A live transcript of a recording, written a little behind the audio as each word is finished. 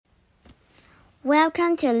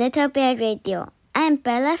Welcome to Little Bear Radio. I'm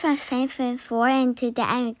Bella from Fanfan 4 and today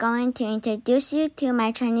I'm going to introduce you to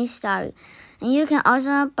my Chinese story. And you can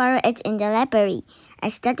also borrow it in the library. I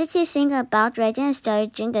started to think about writing a story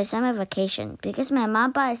during the summer vacation because my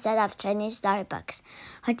mom bought a set of Chinese storybooks,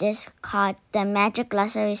 which is called the Magic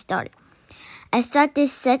Glossary Story. I thought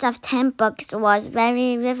this set of 10 books was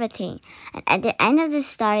very riveting. And at the end of the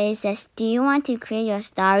story it says, "Do you want to create your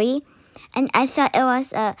story?" And I thought it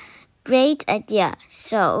was a great idea.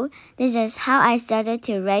 So this is how I started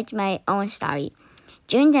to write my own story.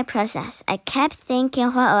 During the process, I kept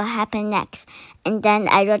thinking what will happen next, and then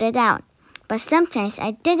I wrote it down. But sometimes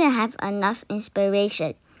I didn't have enough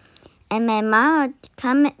inspiration, and my mom would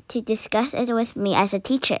come to discuss it with me as a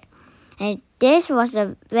teacher. And this was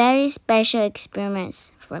a very special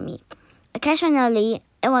experience for me. Occasionally,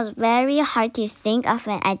 it was very hard to think of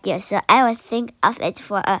an idea, so I would think of it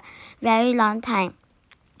for a very long time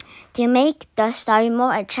to make the story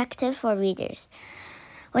more attractive for readers.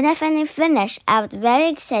 When I finally finished, I was very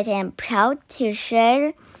excited and proud to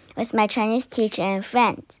share with my Chinese teacher and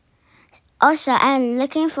friends. Also, I'm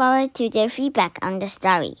looking forward to their feedback on the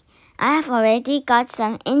story. I have already got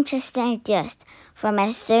some interesting ideas for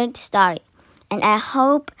my third story, and I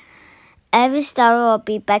hope every story will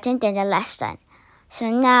be better than the last one. So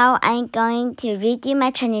now I'm going to read you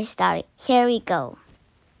my Chinese story. Here we go.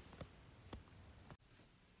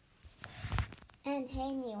 暗黑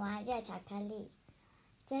女王热巧克力。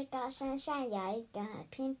在高山上有一个很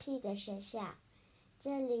偏僻的学校，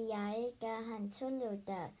这里有一个很粗鲁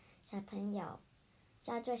的小朋友，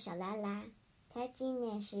叫做小拉拉。她今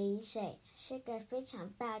年11岁，是个非常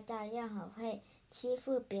霸道又很会欺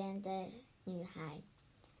负别人的女孩。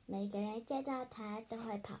每个人见到她都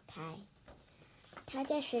会跑开。她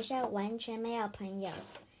在学校完全没有朋友，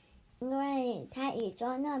因为她以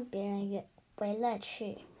捉弄别人为乐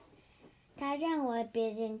趣。他认为别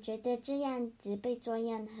人觉得这样子被捉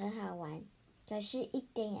弄很好玩，可是一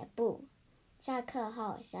点也不。下课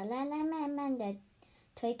后，小拉拉慢慢地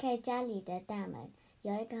推开家里的大门，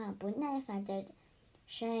有一个很不耐烦的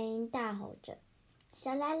声音大吼着：“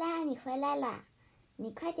小拉拉，你回来啦！你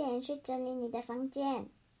快点去整理你的房间。”“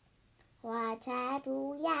我才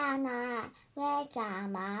不要呢！为什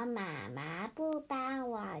么妈妈不帮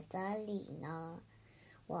我整理呢？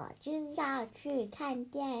我就要去看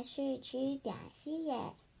电视吃点心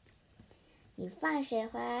耶！你放学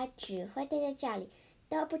回来只会待在家里，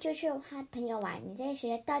都不出去和朋友玩。你在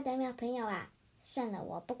学校到底没有朋友啊？算了，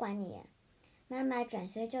我不管你了。”妈妈转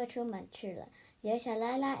身就出门去了，留小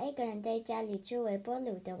拉拉一个人在家里吃微波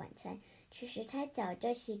炉的晚餐。其实她早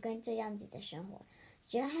就习惯这样子的生活，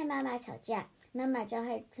只要和妈妈吵架，妈妈就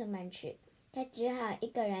会出门去，她只好一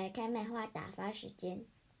个人看漫画打发时间。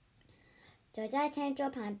走在餐桌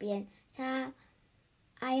旁边，他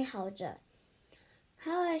哀嚎着：“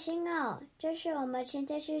好恶心哦！这是我们前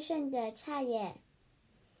天吃剩的菜耶！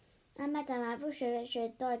妈妈怎么不学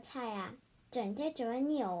做菜啊？整天只会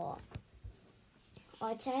扭我！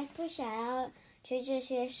我才不想要吃这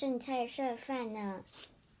些剩菜剩饭呢！”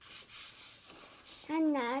他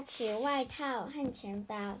拿起外套和钱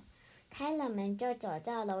包，开了门就走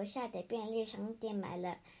到楼下的便利商店，买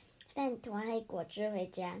了饭团和果汁回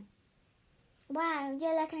家。哇，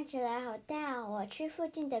月亮看起来好大哦！我去附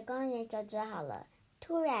近的公园走走好了。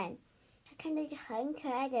突然，他看到一只很可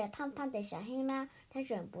爱的胖胖的小黑猫，他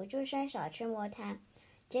忍不住伸手去摸它，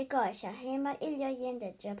结果小黑猫一溜烟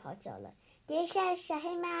的就跑走了。“等一下，小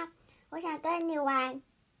黑猫，我想跟你玩。”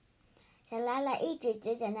小拉拉一直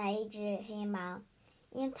指着那一只黑猫，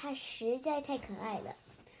因为它实在太可爱了，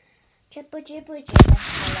却不知不觉的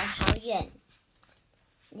跑了好远，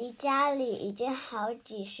离家里已经好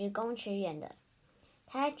几十公尺远了。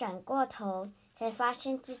他转过头，才发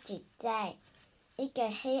现自己在一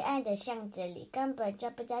个黑暗的巷子里，根本就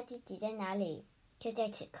不知道自己在哪里。就在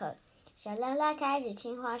此刻，小拉拉开始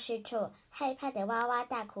惊慌失措，害怕的哇哇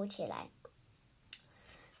大哭起来。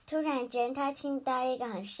突然间，他听到一个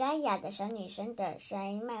很沙哑的小女生的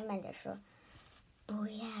声音，慢慢的说：“不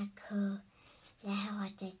要哭，来我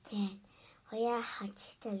的店，我有好吃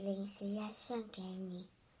的零食要送给你。”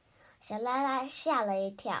小拉拉吓了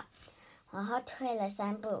一跳，往后退了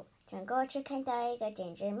3步，转过去看到一个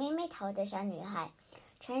剪着妹妹头的小女孩，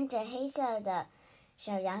穿着黑色的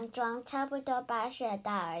小洋装，差不多8岁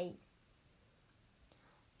大而已。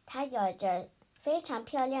她有着非常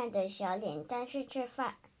漂亮的小脸，但是却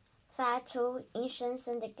发出阴森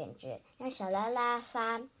森的感觉，让小拉拉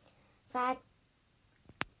发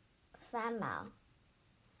毛，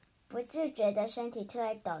不自觉的身体突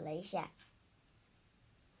然抖了一下。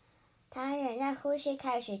他也让呼吸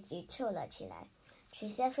开始急促了起来，曲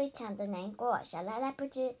色非常的难过。小拉拉不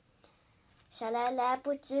知小拉拉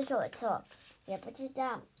不知所措，也不知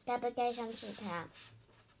道该不该生气他。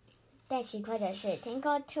但奇怪的是，天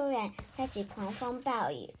空突然开起狂风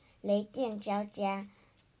暴雨，雷电交加，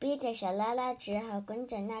逼得小拉拉只好跟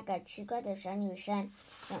着那个奇怪的小女生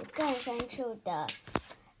往更深处的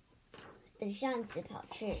巷子跑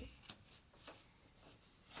去。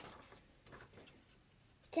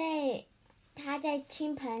他在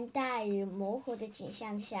倾盆大雨模糊的景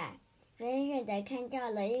象下，远远地看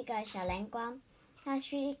到了一个小蓝光，它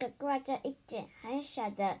是一个挂在一点很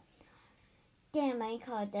小的店门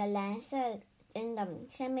口的蓝色灯笼，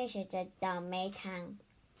上面写着倒霉糖。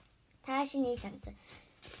他心里想着，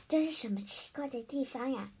这是什么奇怪的地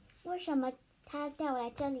方呀？为什么他带我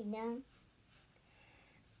来这里呢？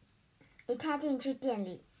一踏进去店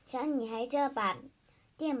里，小女孩就把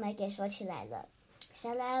店门给锁起来了。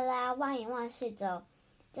小拉拉望一望四周，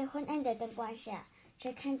在昏暗的灯光下，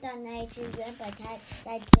却看到那一只原本他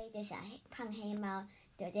在追的胖黑猫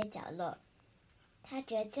躲在角落。他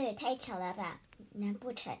觉得这也太巧了吧？难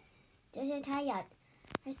不成这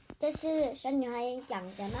是小女孩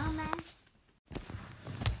养的猫吗？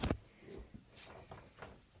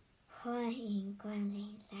欢迎光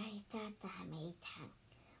临来到大梅堂，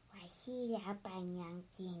我是老板娘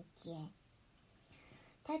尖尖。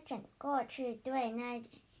他转过去对那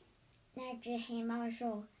只黑猫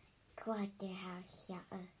说：“过得好小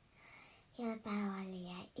二，要把我里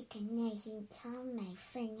来一个内心充满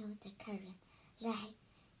愤怒的客人。来，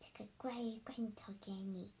这个怪异罐头给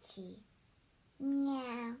你吃。”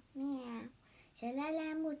喵喵，小拉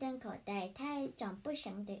拉目瞪口呆，他有一种不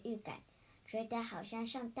祥的预感，觉得好像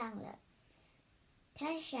上当了。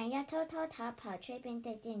他想要偷偷逃跑，却便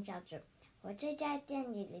对店叫住：“我这家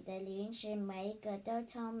店里的零食每一个都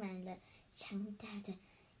充满了强大的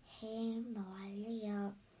黑魔力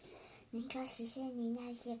哦，能够实现你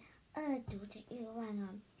那些恶毒的欲望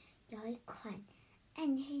哦。有一款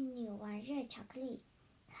暗黑女王热巧克力，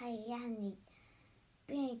可以让你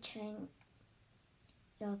变成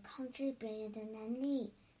有控制别人的能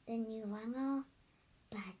力的女王哦。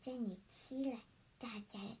把这你吃了，大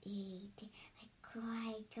家一定会乖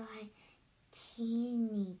乖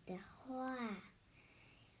听你的话，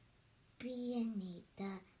变你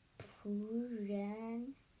的仆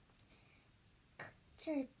人。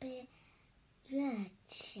这杯热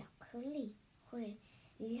巧克力会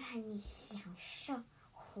让你享受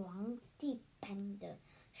皇帝般的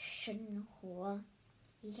生活，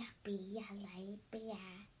要不要来一杯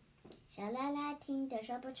啊？”小拉拉听得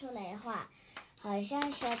说不出来话，好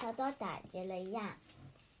像舌头都打结了一样，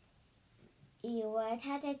以为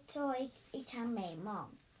他在做一场美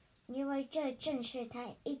梦，因为这正是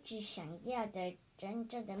他一直想要的真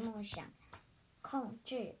正的梦想——控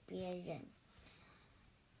制别人。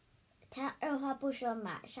他二话不说，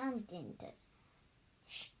马上点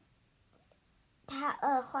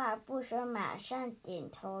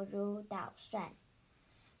头如捣蒜。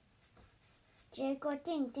结果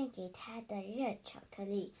店给他的热巧克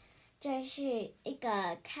力，这是一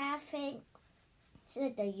个咖啡色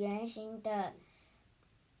的圆形的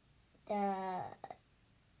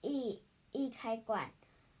一开罐，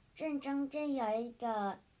正中间有一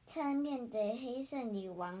个侧面的黑色女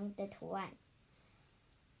王的图案，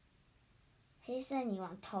黑色女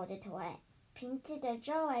王头的图案。瓶子的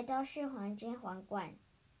周围都是黄金皇冠，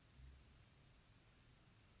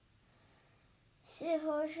似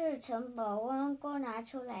乎是从保温锅拿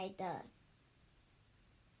出来的。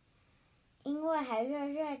因为还热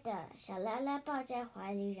热的，小拉拉抱在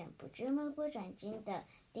怀里，忍不住目不转睛地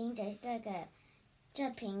盯着这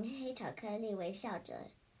瓶黑巧克力，微笑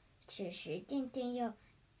着。此时，店又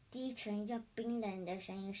低沉又冰冷的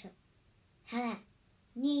声音说：“好啦，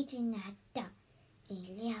你已经拿到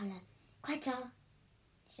饮料了，快走！”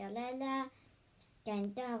小拉拉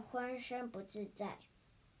感到浑身不自在，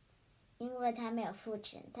因为他没有付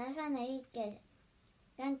钱。他放了一个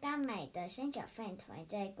刚刚买的三角饭团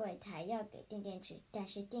在柜台要给店吃，但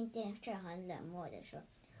是店却很冷漠地说：“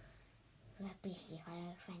我不喜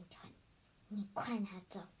欢饭团，你快拿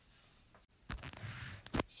走。”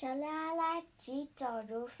小拉拉疾走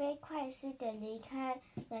如飞，快速地离开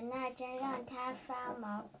了那间让他发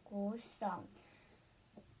毛骨悚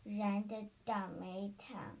然的倒霉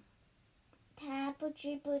堂。他不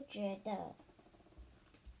知不觉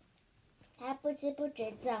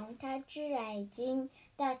中，他居然已经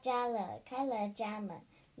到家了。开了家门，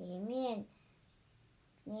里面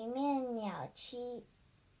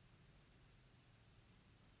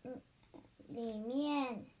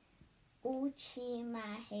乌漆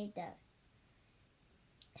嘛黑的。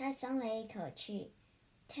他松了一口气，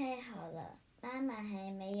太好了，妈妈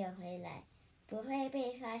还没有回来，不会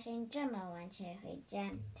被发现这么晚才回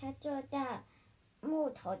家。他坐到木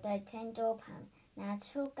头的餐桌旁，拿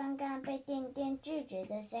出刚刚被电制止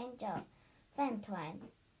的3种饭团，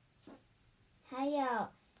还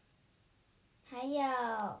有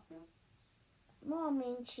莫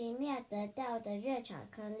名其妙得到的热巧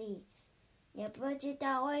克力。也不知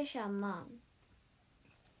道为什么，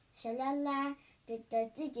小拉拉觉得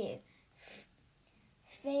自己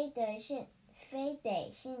非得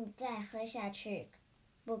现在喝下去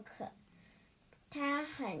不可。他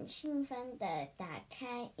很兴奋地打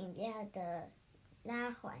开饮料的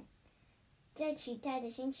拉环，在期待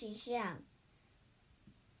的心情上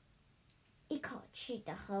一口气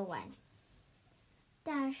的喝完。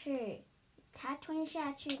但是他吞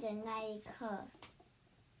下去的那一刻，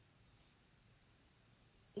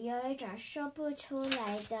有一种说不出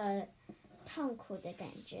来的痛苦的感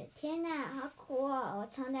觉。天哪，好苦哦！我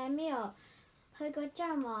从来没有喝过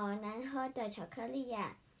这么难喝的巧克力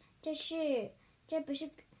呀！这是不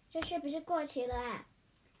是过期了啊？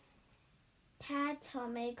他愁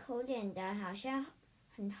眉苦脸的，好像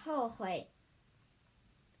很后悔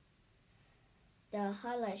的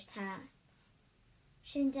喝了它。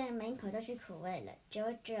现在满口都是苦味了，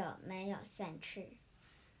久久没有散去。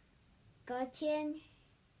隔天，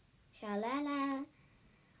小拉拉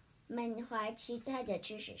满怀期待的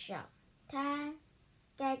去学校，他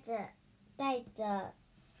带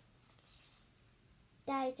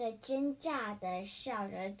着奸诈的笑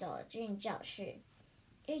着走进教室，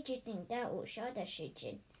一直等到午休的时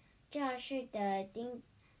间。教室的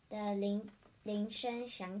铃声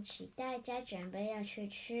响起，大家准备要去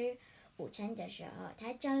吃午餐的时候，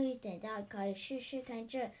他终于等到可以试试看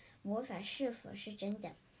这魔法是否是真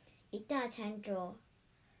的。一到餐桌，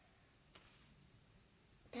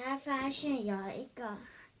他发现有一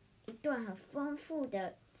顿很丰富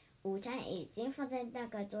的午餐已经放在那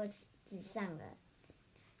个桌子上了，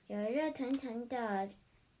有热腾腾的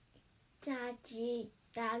炸鸡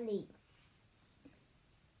咖喱，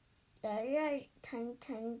有热腾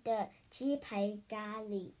腾的鸡排咖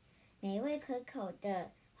喱，美味可口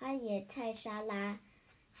的花椰菜沙拉，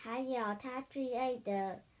还有他最爱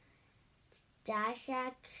的炸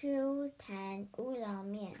虾 Q 弹乌龙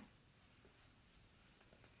面，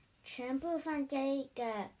全部放在一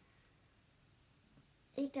个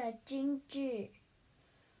精致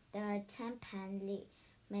的餐盘里，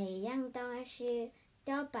每一样东西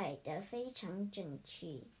都摆得非常整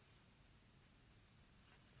齐。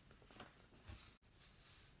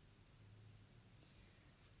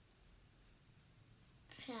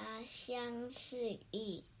茶香四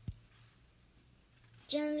溢，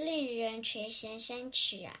真令人垂涎三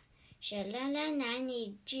尺啊！小拉拉难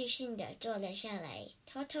以置信地坐了下来，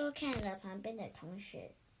偷偷看了旁边的同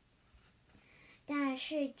学，但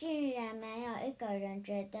是竟然没有一个人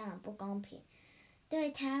觉得很不公平。对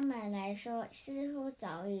他们来说，似乎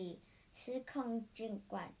早已司空见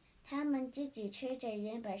惯。他们自己吃着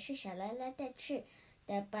原本是小拉拉带去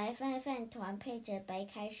的白饭团配着白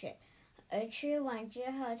开水，而吃完之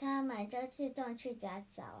后，他们就自动去打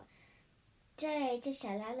扫。这一切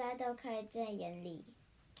小拉拉都看在眼里，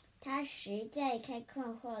他实在太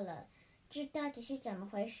困惑了，这到底是怎么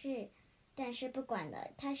回事？但是不管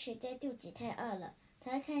了，他实在肚子太饿了。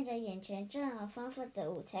他看着眼前这么丰富的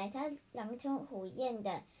午餐，他狼吞虎咽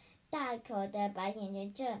的大口的把眼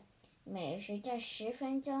前这美食在10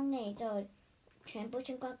分钟内就全部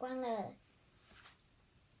吃光光了。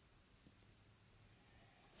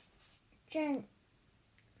正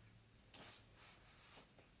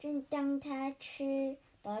当他吃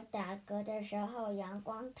饱打嗝的时候，阳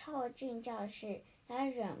光透进教室，他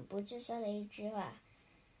忍不住说了一句话：“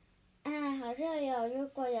啊，好热哟！如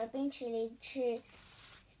果有冰淇淋吃，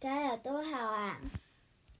该有多好啊！”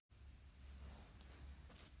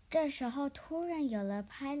这时候，突然有人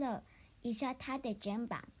拍了一下他的肩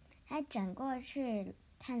膀，他转过去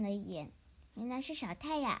看了一眼，原来是小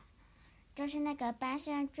太阳，就是那个班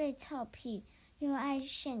上最臭屁又爱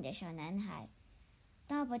炫的小男孩。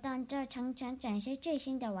动不动就常常展示最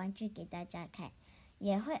新的玩具给大家看，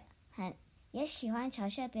也喜欢嘲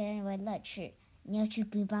笑别人为乐趣。你要吃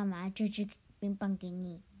冰棒吗？这支冰棒给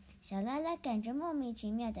你。小拉拉感觉莫名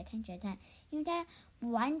其妙的看着他，因为他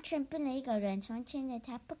完全不能一个人，从前的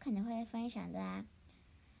他不可能会分享的啊。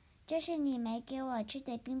这是你没给我吃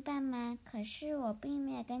的冰棒吗？可是我并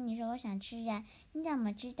没有跟你说我想吃呀，你怎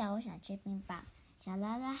么知道我想吃冰棒？小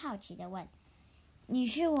拉拉好奇的问。你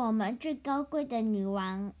是我们最高贵的女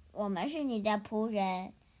王，我们是你的仆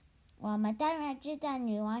人，我们当然知道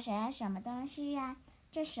女王想要什么东西呀。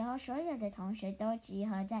这时候，所有的同学都集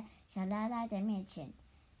合在小拉拉的面前，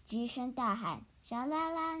齐声大喊：“小拉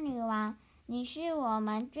拉女王，你是我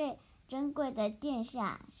们最珍贵的殿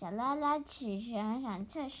下，小拉拉此时很想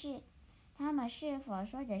测试他们是否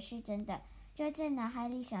说的是真的，就在脑海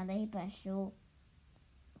里想了一本书。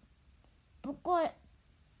不过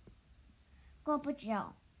不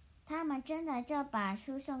久，他们真的就把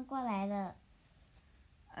书送过来了。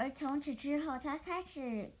而从此之后，他开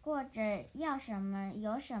始过着要什么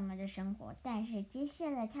有什么的生活，但是接下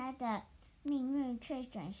来他的命运却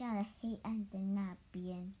转向了黑暗的那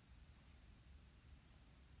边。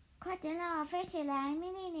快点让我飞起来！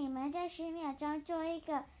命令你们在10秒钟做一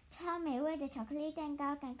个超美味的巧克力蛋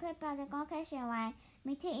糕，赶快把公开选完，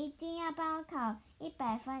明天一定要帮我考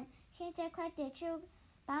100分。现在快点去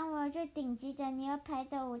帮我做顶级的牛排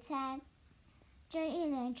的午餐。这一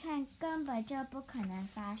连串根本就不可能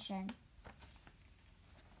发生，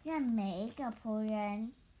让每一个仆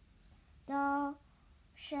人都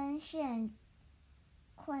深陷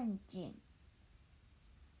困境。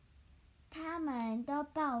他们都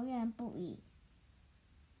抱怨不已，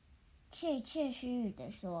窃窃私语地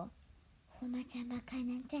说：“我们怎么可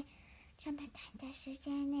能在这么短的时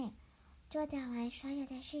间内做得完所有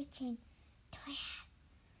的事情？对啊，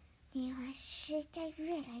你们实在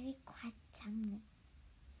越来越夸张了。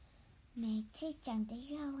每次讲的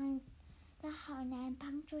愿望都好难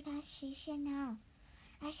帮助他实现哦，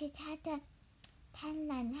而且他的贪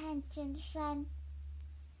婪和尖酸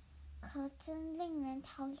可真令人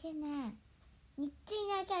讨厌啊！你竟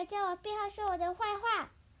然敢在我背后说我的坏话！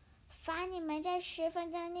罚你们在10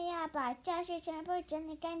分钟内要把教室全部整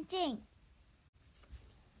理干净。”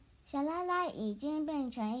小拉拉已经变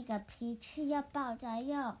成一个脾气又暴躁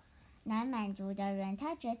又难满足的人，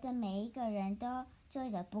他觉得每一个人都做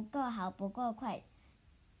得不够好，不够快。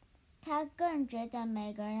他更觉得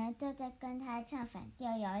每个人都在跟他唱反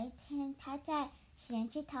调。有一天，他在嫌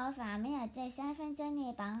弃头发没有在3分钟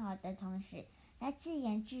内绑好的同时，他自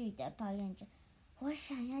言自语地抱怨着：“我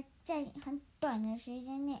想要在很短的时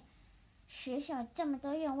间内实现这么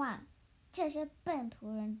多愿望，这些笨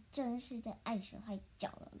仆人真是的爱手爱脚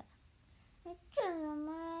了啦！这什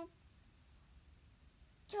么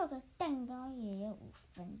做个蛋糕也要5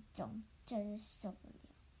分钟，真是受不了。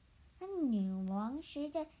那女王实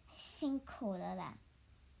在辛苦了啦，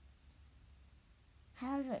还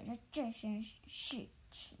要惹着这些事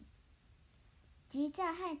情。”急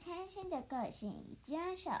躁和贪心的个性已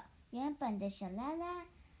将原本的小拉拉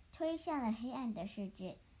推向了黑暗的世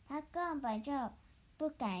界。他根本就不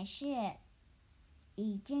感谢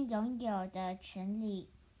已经拥有的权利。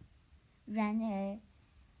然而，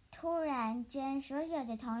突然间，所有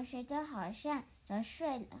的同学都好像早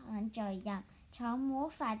睡了很久一样，从魔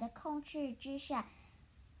法的控制之下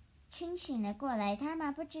清醒了过来。他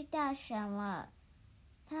们不知道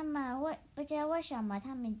为什么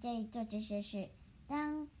他们在做这些事。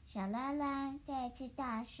当小拉拉再次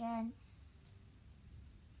大声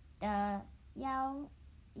的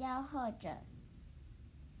吆喝着：“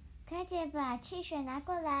快点把汽水拿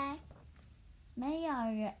过来！”没有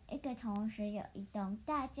一个同学有移动，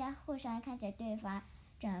大家互相看着对方，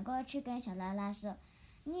转过去跟小拉拉说：“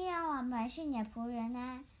你以为我们是你的仆人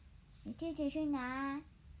啊？你自己去拿啊！”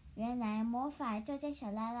原来魔法就在小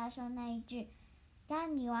拉拉说那一句“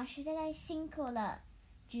当女王实在太辛苦了”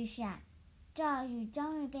之下，咒语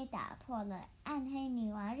终于被打破了。暗黑女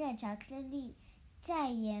王让巧克力再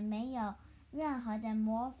也没有任何的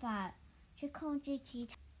魔法去控制其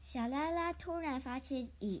他。小拉拉突然发现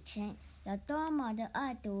以前有多么的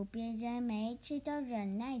恶毒，别人每一次都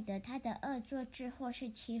忍耐的他的恶作剧或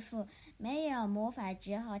是欺负。没有魔法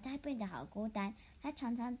之后，他变得好孤单。他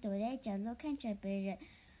常常躲在角落看着别人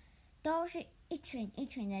都是一群一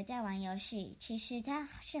群的在玩游戏，其实他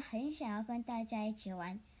是很想要跟大家一起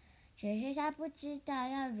玩，只是他不知道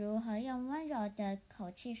要如何用温柔的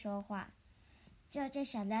口气说话。就在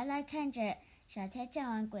小拉拉看着小蔡在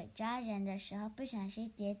玩鬼抓人的时候，不小心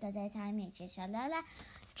跌倒在他面前，小拉拉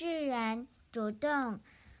居然主动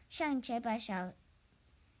上前把小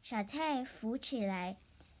蔡扶起来，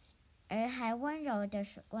而还温柔地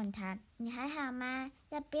问他：“你还好吗？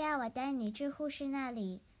要不要我带你去护士那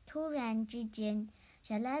里？”突然之间，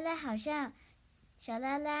小拉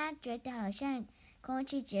拉觉得好像空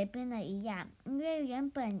气结冰了一样，因为原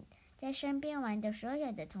本在身边玩的所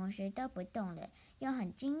有的同学都不动了，用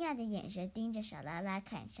很惊讶的眼神盯着小拉拉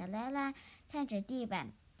看。小拉拉看着地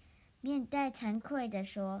板，面带惭愧地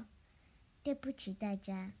说：“对不起大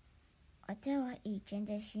家，我对我以前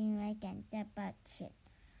的行为感到抱歉，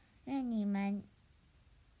让你们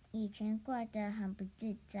以前过得很不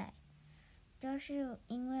自在，都是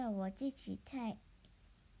因为我自己太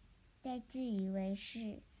自以为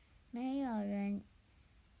是，没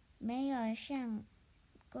有像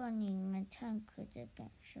过你们痛苦的感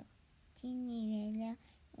受，请你原谅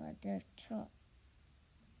我的错。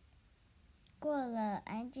过了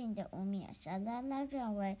安静的5秒，小拉拉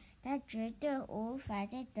认为他绝对无法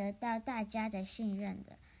再得到大家的信任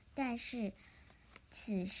了。但是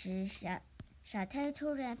此时小太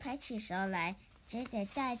突然拍起手来，接着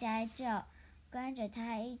大家就跟着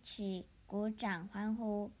他一起鼓掌欢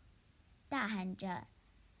呼，大喊着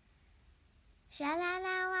小拉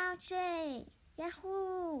拉万岁，呀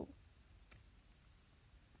呼！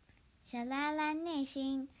小拉拉内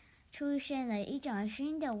心出现了一种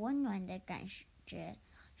新的温暖的感觉，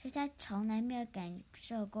是他从来没有感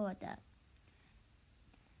受过的。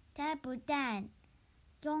他不但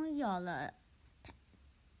拥有了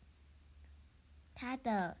他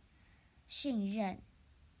的信任，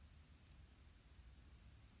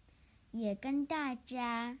也跟大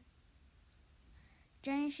家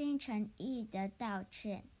真心诚意的道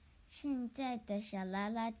歉。现在的小拉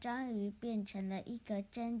拉终于变成了一个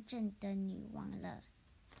真正的女王了。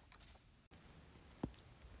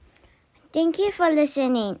Thank you for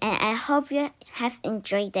listening, and I hope you have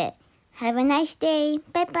enjoyed it. Have a nice day.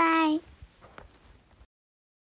 Bye bye.